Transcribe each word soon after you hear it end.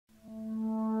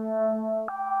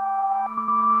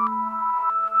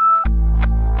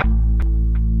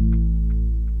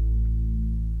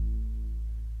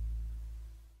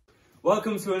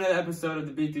Welcome to another episode of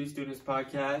the B3Students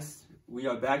podcast. We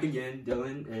are back again,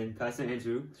 Dylan and Pastor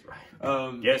Andrew. That's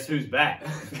right. Guess who's back?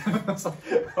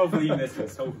 Hopefully you missed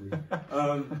us, hopefully.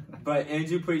 But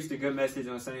Andrew preached a good message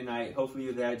on Sunday night. Hopefully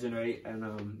you're there, Generate.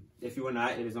 And if you were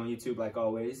not, it is on YouTube like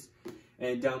always.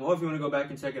 And or if you want to go back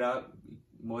and check it out,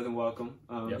 more than welcome.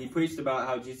 He preached about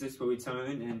how Jesus will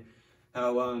return and how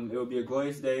it will be a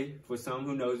glorious day for some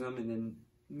who knows him, and then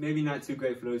maybe not too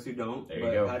great for those who don't. There you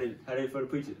go. How did it feel to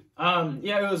preach it?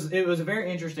 It was a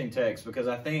very interesting text, because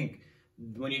I think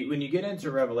when you get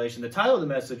into Revelation, the title of the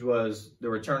message was The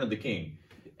Return of the King.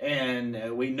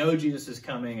 And we know Jesus is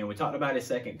coming, and we talked about his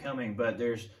second coming, but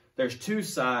there's two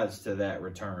sides to that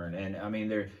return. And I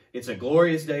mean, it's a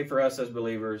glorious day for us as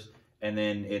believers, and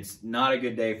then it's not a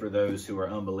good day for those who are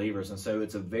unbelievers. And so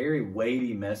it's a very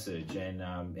weighty message,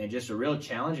 and just a real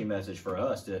challenging message for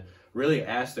us to really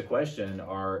ask the question: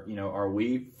 are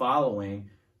we following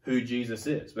who Jesus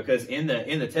is? Because in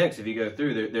the text, if you go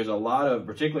through, there's a lot of,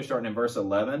 particularly starting in verse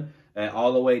 11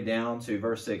 all the way down to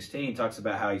verse 16, talks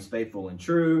about how he's faithful and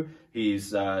true. He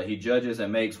judges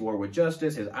and makes war with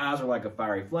justice. His eyes are like a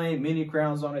fiery flame, many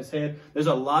crowns on his head. There's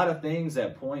a lot of things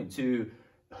that point to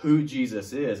who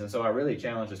Jesus is. And so I really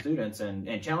challenge the students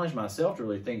and challenge myself to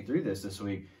really think through this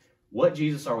week. What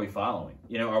Jesus are we following?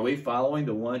 Are we following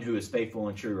the one who is faithful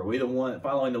and true? Are we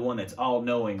following the one that's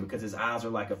all-knowing because his eyes are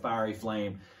like a fiery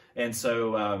flame? And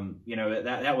so,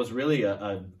 that was really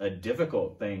a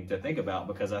difficult thing to think about,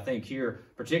 because I think here,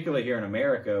 particularly here in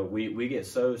America, we get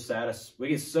so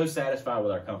satisfied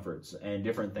with our comforts and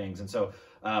different things. And so,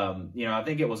 I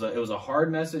think it was a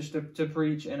hard message to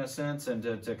preach, in a sense,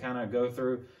 and to kind of go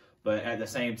through. But at the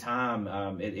same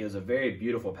time, it was a very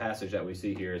beautiful passage that we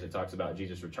see here as it talks about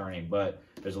Jesus returning. But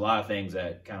there's a lot of things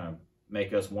that kind of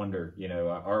make us wonder,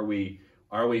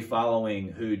 are we following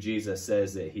who Jesus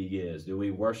says that he is? Do we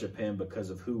worship him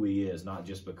because of who he is, not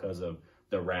just because of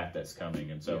the wrath that's coming?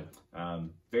 And so,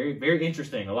 very, very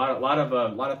interesting. A lot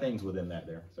of things within that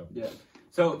there. So yeah.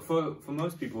 So for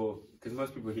most people, because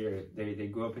most people here, they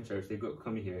grew up in church, they grew up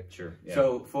coming here. Sure. Yeah.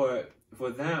 So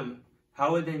for them,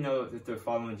 how would they know that they're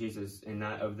following Jesus and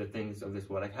not of the things of this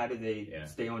world? Like, how do they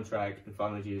stay on track and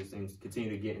following Jesus and continue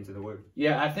to get into the Word?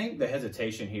 Yeah, I think the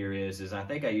hesitation here is I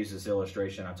think I used this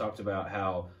illustration. I talked about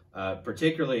how,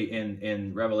 particularly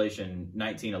in Revelation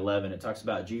 19:11, it talks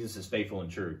about Jesus is faithful and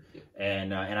true. Yeah.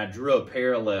 And I drew a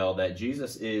parallel that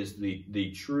Jesus is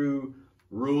the true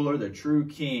ruler, the true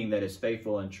king that is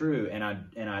faithful and true. And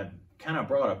I kind of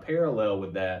brought a parallel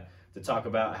with that to talk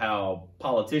about how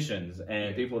politicians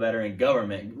and people that are in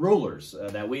government, rulers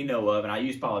that we know of, and I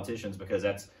use politicians because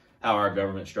that's how our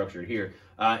government's structured here.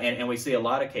 And we see a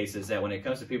lot of cases that when it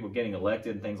comes to people getting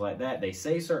elected and things like that, they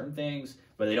say certain things,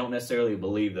 but they don't necessarily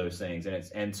believe those things.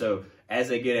 And so as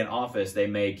they get in office, they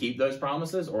may keep those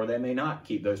promises, or they may not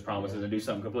keep those promises and do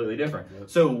something completely different. Yep.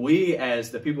 So we,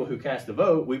 as the people who cast the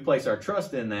vote, we place our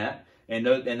trust in that and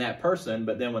that person.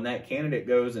 But then when that candidate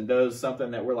goes and does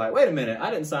something that we're like, wait a minute, I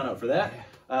didn't sign up for that.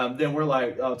 Then we're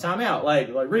like, oh, time out, like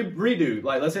redo,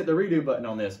 like let's hit the redo button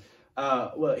on this.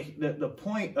 The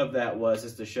point of that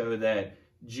is to show that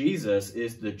Jesus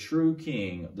is the true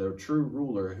king, the true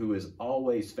ruler, who is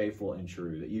always faithful and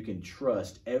true, that you can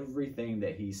trust everything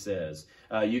that he says.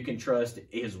 You can trust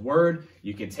his word.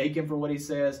 You can take him for what he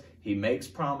says. He makes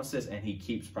promises and he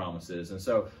keeps promises. And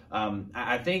so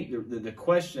I think the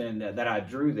question that I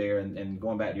drew there, and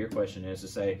going back to your question, is to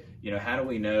say, how do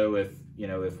we know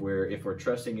if we're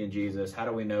trusting in Jesus? How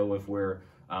do we know if we're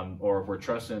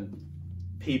trusting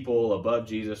people above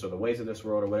Jesus or the ways of this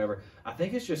world or whatever? I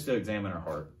think it's just to examine our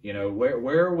heart.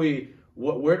 Where are we?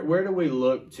 Where do we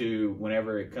look to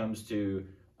whenever it comes to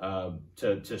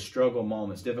struggle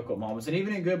moments, difficult moments, and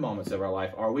even in good moments of our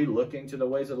life? Are we looking to the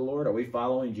ways of the Lord? Are we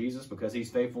following Jesus because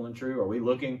he's faithful and true? Are we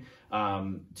looking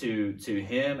to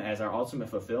him as our ultimate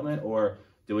fulfillment, or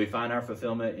do we find our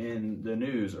fulfillment in the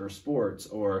news or sports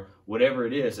or whatever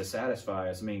it is to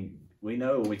satisfy us? I mean, we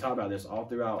know, we talk about this all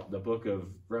throughout the book of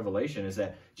Revelation, is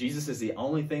that Jesus is the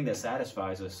only thing that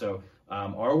satisfies us. So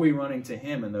are we running to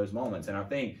him in those moments? And I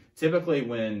think typically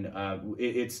when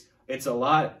it's a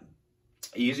lot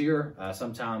easier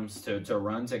sometimes to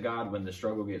run to God when the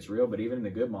struggle gets real, but even in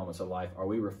the good moments of life, are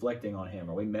we reflecting on him?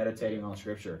 Are we meditating on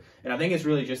scripture? And I think it's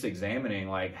really just examining,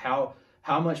 like, how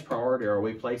much priority are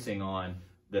we placing on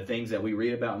the things that we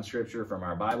read about in scripture, from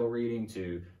our Bible reading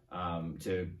to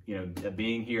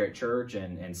being here at church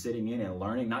and sitting in and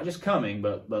learning, not just coming,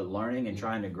 but learning and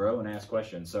trying to grow and ask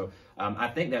questions. So I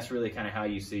think that's really kind of how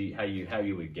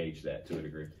you would gauge that to a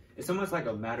degree. It's almost like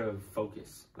a matter of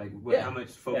focus. Like how much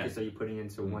focus are you putting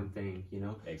into one thing,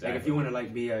 Exactly. Like if you want to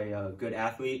be a good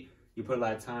athlete, you put a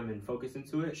lot of time and focus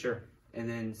into it. Sure. And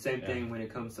then same thing when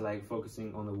it comes to like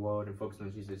focusing on the world and focusing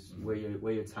on Jesus, where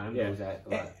your time goes at.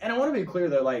 And I want to be clear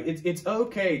though, like it's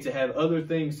okay to have other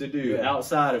things to do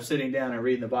outside of sitting down and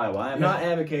reading the Bible. I am not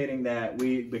advocating that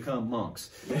we become monks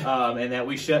and that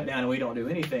we shut down and we don't do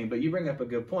anything. But you bring up a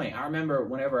good point. I remember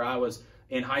whenever I was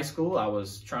in high school, I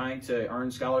was trying to earn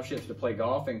scholarships to play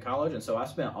golf in college, and so I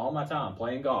spent all my time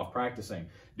playing golf, practicing,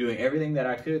 doing everything that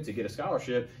I could to get a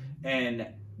scholarship, and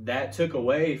that took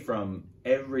away from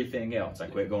everything else. I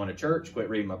quit going to church, quit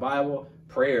reading my Bible.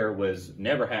 Prayer was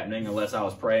never happening unless I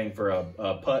was praying for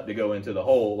a putt to go into the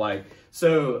hole. Like,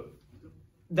 so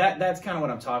that's kind of what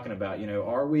I'm talking about. You know,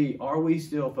 are we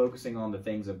still focusing on the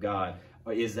things of God?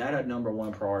 Or is that a number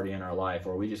one priority in our life,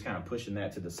 or are we just kind of pushing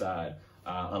that to the side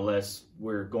unless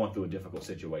we're going through a difficult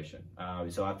situation?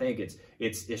 So I think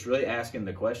it's really asking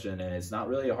the question, and it's not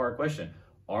really a hard question.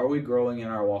 Are we growing in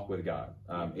our walk with God?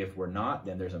 If we're not,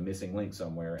 then there's a missing link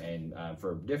somewhere. And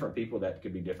for different people, that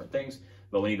could be different things.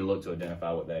 But we need to look to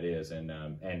identify what that is. And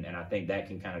I think that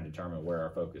can kind of determine where our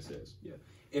focus is. Yeah.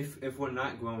 If we're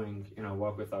not growing in our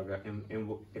walk with our God, and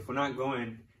if we're not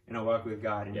growing in our walk with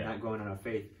God and not growing in our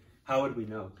faith, how would we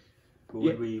know?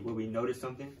 Would we notice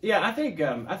something? Yeah, I think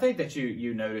that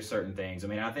you notice certain things. I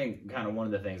mean, I think kind of one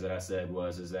of the things that I said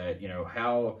is that, you know,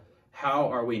 how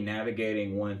are we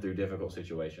navigating one through difficult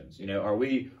situations? You know,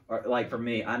 like for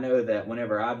me, I know that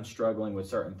whenever I'm struggling with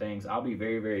certain things, I'll be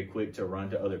very, very quick to run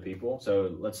to other people.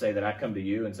 So let's say that I come to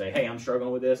you and say, hey, I'm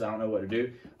struggling with this. I don't know what to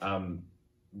do.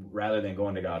 Rather than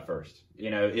going to God first, you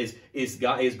know, is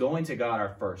going to God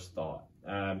our first thought.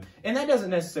 And that doesn't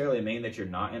necessarily mean that you're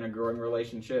not in a growing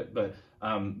relationship, but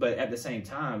at the same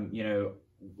time, you know,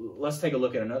 let's take a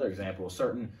look at another example.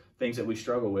 Certain things that we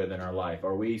struggle with in our life.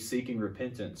 Are we seeking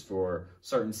repentance for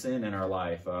certain sin in our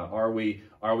life? Are we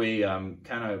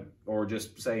kind of, or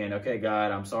just saying, okay,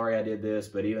 God, I'm sorry I did this,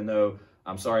 but even though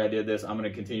I'm sorry I did this, I'm going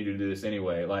to continue to do this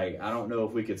anyway. Like, I don't know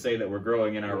if we could say that we're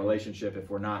growing in our relationship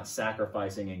if we're not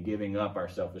sacrificing and giving up our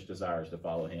selfish desires to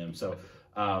follow Him. So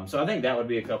I think that would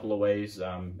be a couple of ways.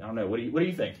 I don't know. What do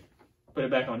you think? Put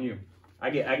it back on you. I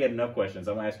get enough questions.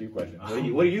 I'm gonna ask you questions.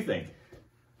 What do you think?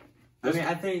 I mean,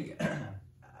 I think.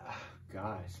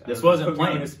 Gosh, this wasn't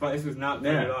planned. This was not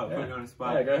planned at all. Putting on the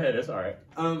spot. Yeah, go ahead. It's all right.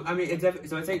 I mean,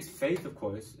 so it takes faith, of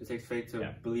course. It takes faith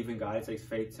to believe in God. It takes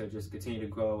faith to just continue to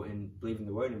grow and believe in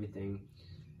the Word and everything.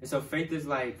 And so faith is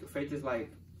like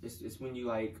it's when you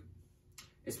like.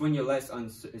 It's when you're less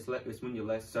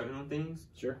certain on things.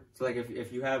 Sure. So like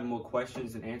if you have more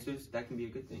questions than answers, that can be a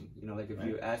good thing. You know, like if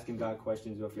you're asking God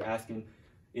questions, or if you're asking,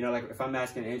 you know, like if I'm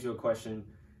asking Andrew a question,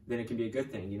 then it can be a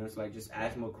good thing. You know, it's like just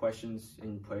ask more questions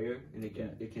in prayer, and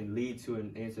it can lead to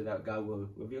an answer that God will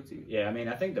reveal to you. Yeah, I mean,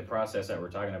 I think the process that we're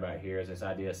talking about here is this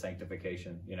idea of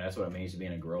sanctification. You know, that's what it means to be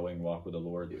in a growing walk with the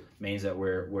Lord. It means that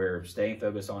we're staying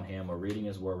focused on Him, we're reading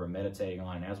His Word, we're meditating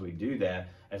on it. And as we do that,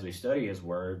 as we study His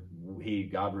Word,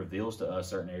 God reveals to us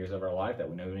certain areas of our life that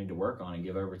we know we need to work on and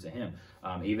give over to Him.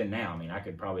 Even now, I mean, I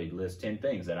could probably list 10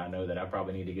 things that I know that I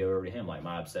probably need to give over to Him, like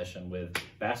my obsession with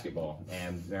basketball,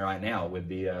 and right now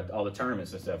with all the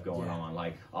tournaments and stuff going on.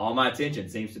 Like, all my attention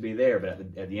seems to be there, but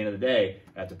at the end of the day,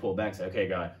 I have to pull back and say, okay,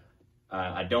 God,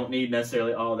 I don't need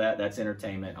necessarily all that. That's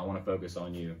entertainment. I want to focus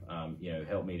on You. You know,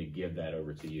 help me to give that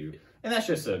over to You. And that's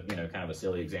just a, you know, kind of a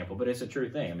silly example, but it's a true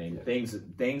thing. I mean,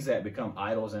 things that become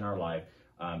idols in our life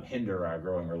hinder our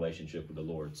growing relationship with the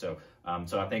Lord. So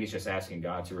I think it's just asking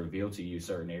God to reveal to you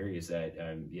certain areas that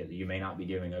you may not be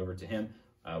giving over to Him.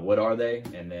 What are they?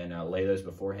 And then lay those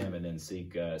before Him, and then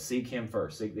seek Him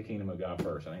first. Seek the kingdom of God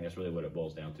first. I think that's really what it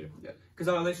boils down to. Yeah, because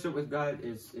our relationship with God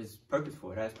is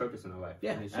purposeful. It has purpose in our life.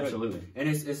 Yeah, absolutely. And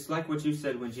it's like what you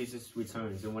said when Jesus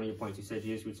returns. In one of your points, you said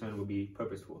Jesus' return will be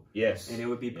purposeful. Yes. And it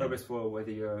would be purposeful whether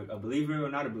you're a believer or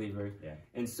not a believer. Yeah.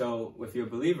 And so if you're a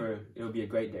believer, it will be a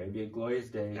great day. It will be a glorious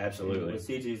day. Absolutely. We'll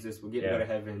see Jesus. We'll get to go to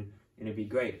heaven, and it'll be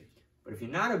great. But if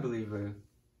you're not a believer,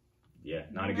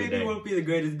 not a good day. Maybe it won't be the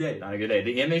greatest day. Not a good day.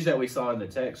 The image that we saw in the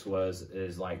text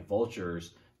is like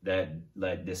vultures that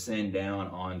descend down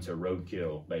onto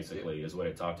roadkill, basically, is what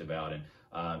it talked about,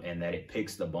 and that it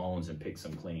picks the bones and picks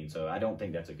them clean. So I don't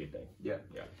think that's a good day. Yeah.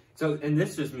 So, and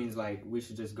this just means like we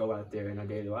should just go out there in our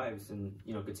daily lives and,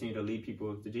 you know, continue to lead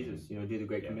people to Jesus, you know, do the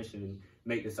Great Commission and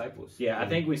make disciples. Yeah, I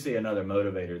think we see another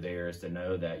motivator there is to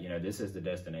know that, you know, this is the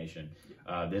destination.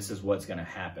 This is what's going to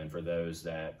happen for those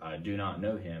that do not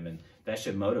know Him. And that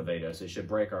should motivate us. It should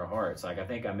break our hearts. Like, I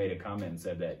think I made a comment and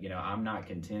said that, you know, I'm not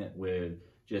content with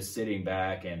just sitting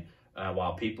back and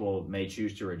while people may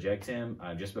choose to reject Him,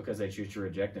 just because they choose to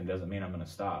reject Him doesn't mean I'm going to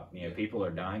stop. You know, people are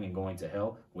dying and going to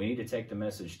hell. We need to take the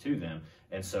message to them.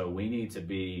 And so we need to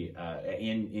be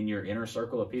in your inner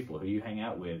circle of people who you hang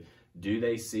out with. do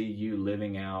they see you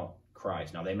living out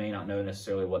Christ? Now, they may not know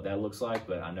necessarily what that looks like,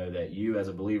 but I know that you as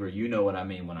a believer, you know what I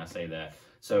mean when I say that.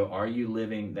 So are you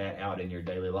living that out in your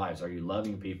daily lives? Are you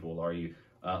loving people? Are you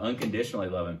unconditionally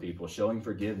loving people, showing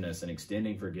forgiveness and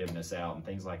extending forgiveness out and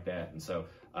things like that? And so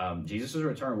Jesus'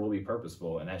 return will be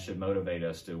purposeful, and that should motivate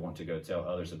us to want to go tell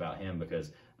others about him,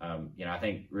 because I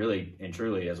think really and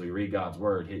truly, as we read God's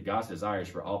word, God's desire is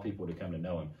for all people to come to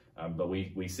know him. But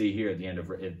we see here at the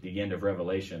end of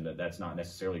Revelation that that's not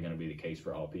necessarily going to be the case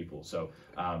for all people. So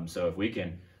if we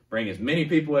can bring as many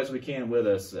people as we can with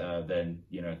us, then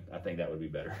I think that would be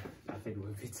better. I think it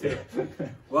would be too.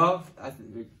 Well,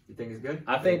 you think it's good?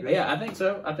 I think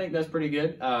so. I think that's pretty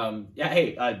good.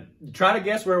 Hey, try to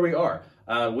guess where we are.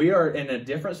 We are in a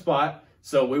different spot,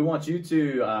 so we want you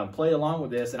to play along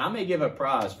with this, and I may give a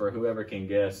prize for whoever can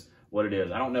guess what it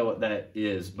is. I don't know what that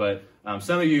is, but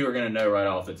some of you are going to know right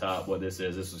off the top what this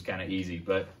is. This was kind of easy,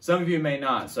 but some of you may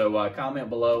not. So comment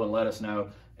below and let us know,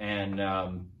 and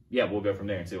we'll go from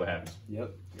there and see what happens.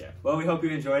 Yep. Yeah. Well, we hope you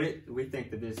enjoyed it. We think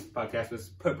that this podcast was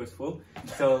purposeful.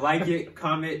 So like it,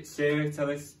 comment, share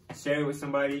it with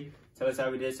somebody. Tell us how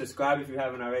we did. Subscribe if you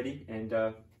haven't already, and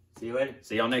see you later.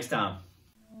 See y'all next time.